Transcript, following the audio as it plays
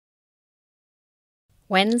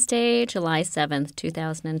Wednesday, July 7th,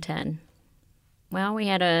 2010. Well, we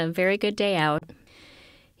had a very good day out.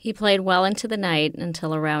 He played well into the night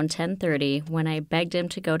until around 10:30 when I begged him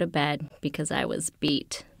to go to bed because I was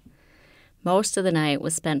beat. Most of the night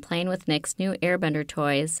was spent playing with Nick's new Airbender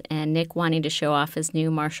toys and Nick wanting to show off his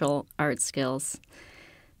new martial arts skills.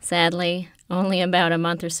 Sadly, only about a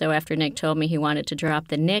month or so after Nick told me he wanted to drop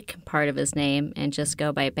the Nick part of his name and just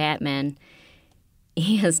go by Batman,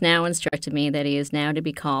 he has now instructed me that he is now to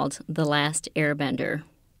be called The Last Airbender.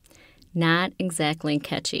 Not exactly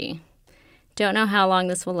catchy. Don't know how long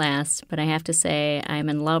this will last, but I have to say I'm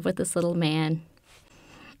in love with this little man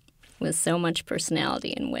with so much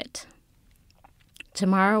personality and wit.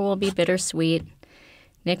 Tomorrow will be bittersweet.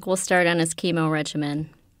 Nick will start on his chemo regimen.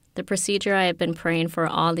 The procedure I have been praying for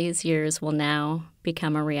all these years will now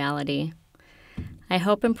become a reality. I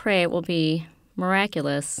hope and pray it will be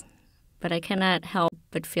miraculous, but I cannot help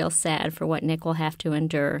but feel sad for what Nick will have to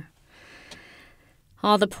endure.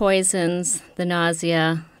 All the poisons, the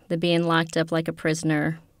nausea, the being locked up like a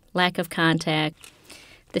prisoner, lack of contact,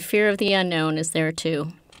 the fear of the unknown is there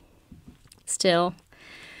too. Still,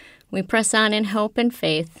 we press on in hope and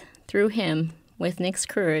faith through him with Nick's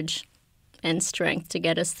courage and strength to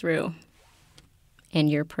get us through. In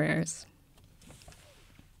your prayers.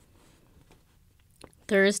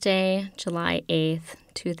 Thursday, July 8th,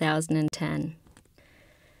 2010.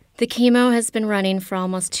 The chemo has been running for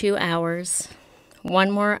almost 2 hours.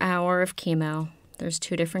 1 more hour of chemo. There's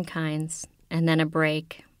 2 different kinds, and then a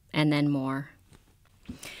break, and then more.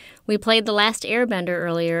 We played The Last Airbender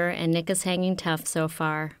earlier, and Nick is hanging tough so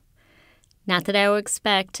far. Not that I would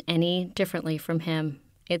expect any differently from him.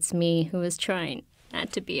 It's me who is trying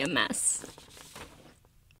not to be a mess.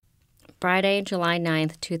 Friday, July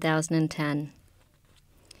 9th, 2010.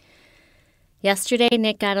 Yesterday,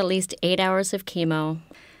 Nick got at least 8 hours of chemo.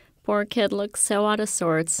 Poor kid looked so out of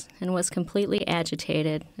sorts and was completely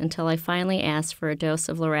agitated until I finally asked for a dose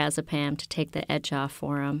of lorazepam to take the edge off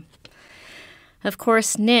for him. Of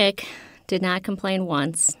course, Nick did not complain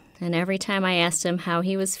once, and every time I asked him how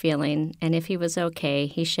he was feeling and if he was okay,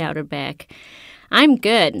 he shouted back, "I'm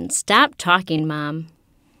good, and stop talking, Mom."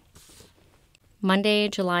 Monday,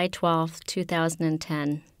 July 12th,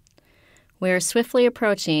 2010. We are swiftly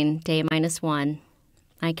approaching day -1.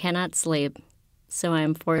 I cannot sleep, so I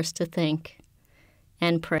am forced to think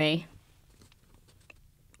and pray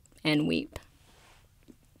and weep.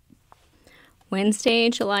 Wednesday,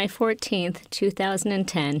 July 14th,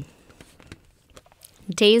 2010.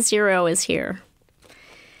 Day 0 is here.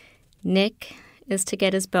 Nick is to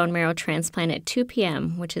get his bone marrow transplant at 2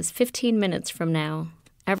 p.m., which is 15 minutes from now.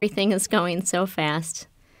 Everything is going so fast.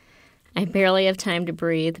 I barely have time to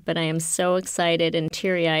breathe, but I am so excited and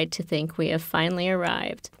teary-eyed to think we have finally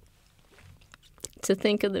arrived. To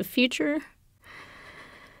think of the future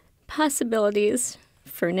possibilities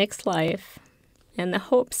for Nick's life and the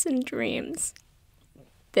hopes and dreams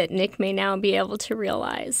that Nick may now be able to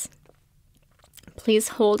realize. Please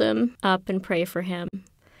hold him up and pray for him,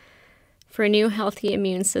 for a new healthy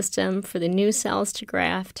immune system, for the new cells to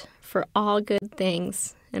graft, for all good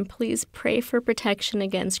things. And please pray for protection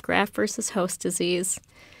against graft versus host disease,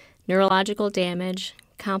 neurological damage,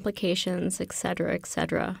 complications, etc.,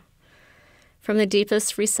 etc. From the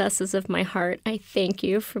deepest recesses of my heart, I thank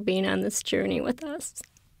you for being on this journey with us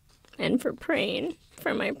and for praying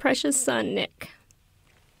for my precious son, Nick.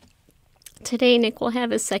 Today, Nick will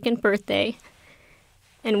have his 2nd birthday,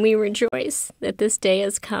 and we rejoice that this day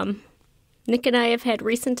has come. Nick and I have had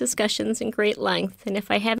recent discussions in great length, and if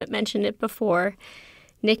I haven't mentioned it before,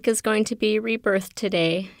 Nick is going to be rebirthed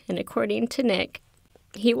today, and according to Nick,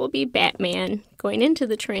 he will be Batman going into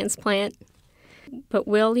the transplant, but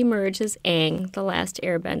will emerge as Aang, the last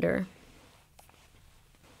Airbender.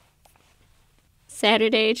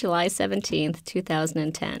 Saturday, July 17th,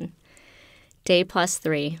 2010. Day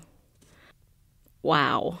 +3.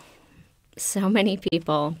 Wow. So many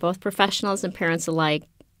people, both professionals and parents alike,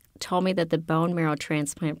 told me that the bone marrow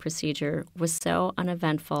transplant procedure was so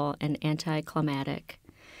uneventful and anticlimactic.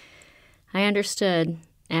 I understood,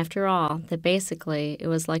 after all, that basically it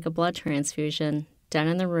was like a blood transfusion done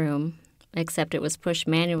in the room, except it was pushed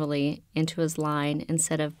manually into his line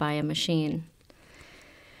instead of by a machine.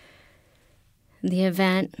 The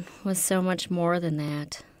event was so much more than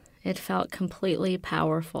that. It felt completely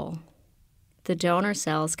powerful. The donor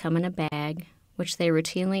cells come in a bag, which they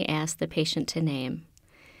routinely ask the patient to name.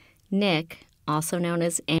 Nick, also known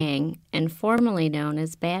as Aang and formerly known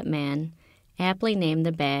as Batman, aptly named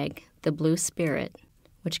the bag the Blue Spirit,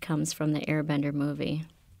 which comes from the Airbender movie.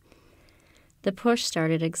 The push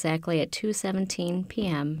started exactly at 2:17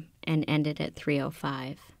 p.m. and ended at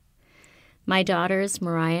 3:05. My daughters,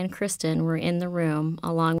 Mariah and Kristen, were in the room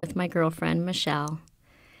along with my girlfriend, Michelle,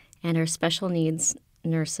 and our special needs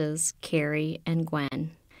nurses, Carrie and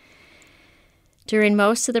Gwen. During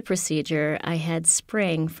most of the procedure, I had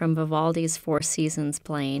Spring from Vivaldi's Four Seasons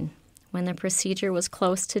playing. When the procedure was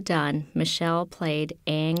close to done, Michelle played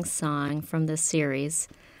Aang's song from the series,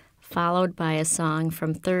 followed by a song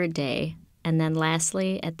from Third Day, and then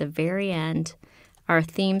lastly, at the very end, our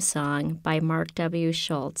theme song by Mark W.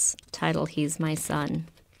 Schultz, titled He's My Son.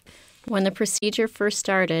 When the procedure first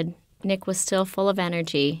started, Nick was still full of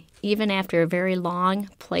energy, even after a very long,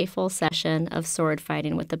 playful session of sword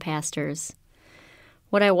fighting with the pastors.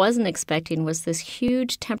 What I wasn't expecting was this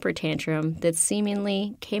huge temper tantrum that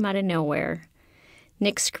seemingly came out of nowhere.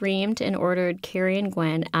 Nick screamed and ordered Carrie and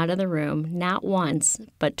Gwen out of the room, not once,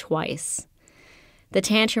 but twice. The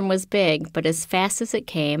tantrum was big, but as fast as it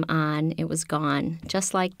came on, it was gone,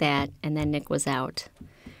 just like that, and then Nick was out,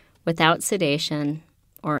 without sedation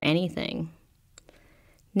or anything.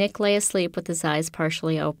 Nick lay asleep with his eyes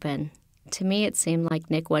partially open. To me, it seemed like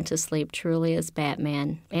Nick went to sleep truly as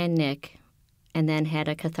Batman and Nick, and then had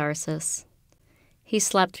a catharsis. He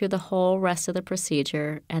slept through the whole rest of the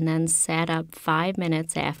procedure and then sat up 5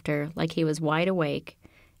 minutes after like he was wide awake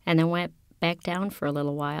and then went back down for a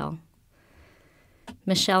little while.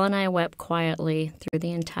 Michelle and I wept quietly through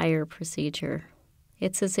the entire procedure.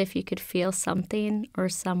 It's as if you could feel something or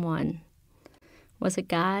someone. Was it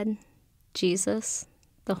God? Jesus?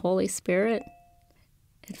 The Holy Spirit?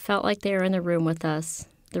 It felt like they were in the room with us.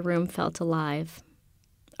 The room felt alive.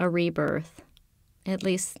 A rebirth. At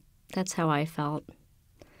least, that's how I felt.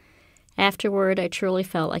 Afterward, I truly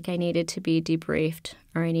felt like I needed to be debriefed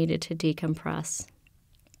or I needed to decompress.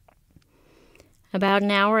 About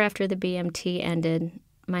an hour after the BMT ended,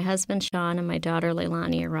 my husband Sean and my daughter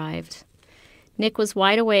Leilani arrived. Nick was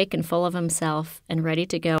wide awake and full of himself and ready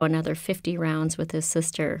to go another 50 rounds with his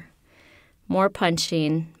sister. More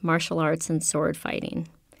punching, martial arts, and sword fighting.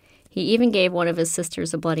 He even gave one of his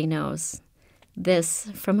sisters a bloody nose. This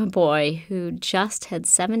from a boy who just had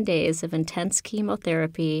 7 days of intense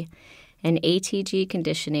chemotherapy and ATG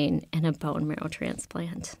conditioning and a bone marrow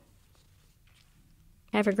transplant.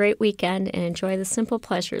 Have a great weekend and enjoy the simple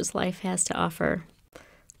pleasures life has to offer.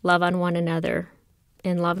 Love on one another.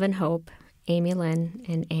 In love and hope, Amylynne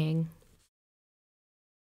and Aang.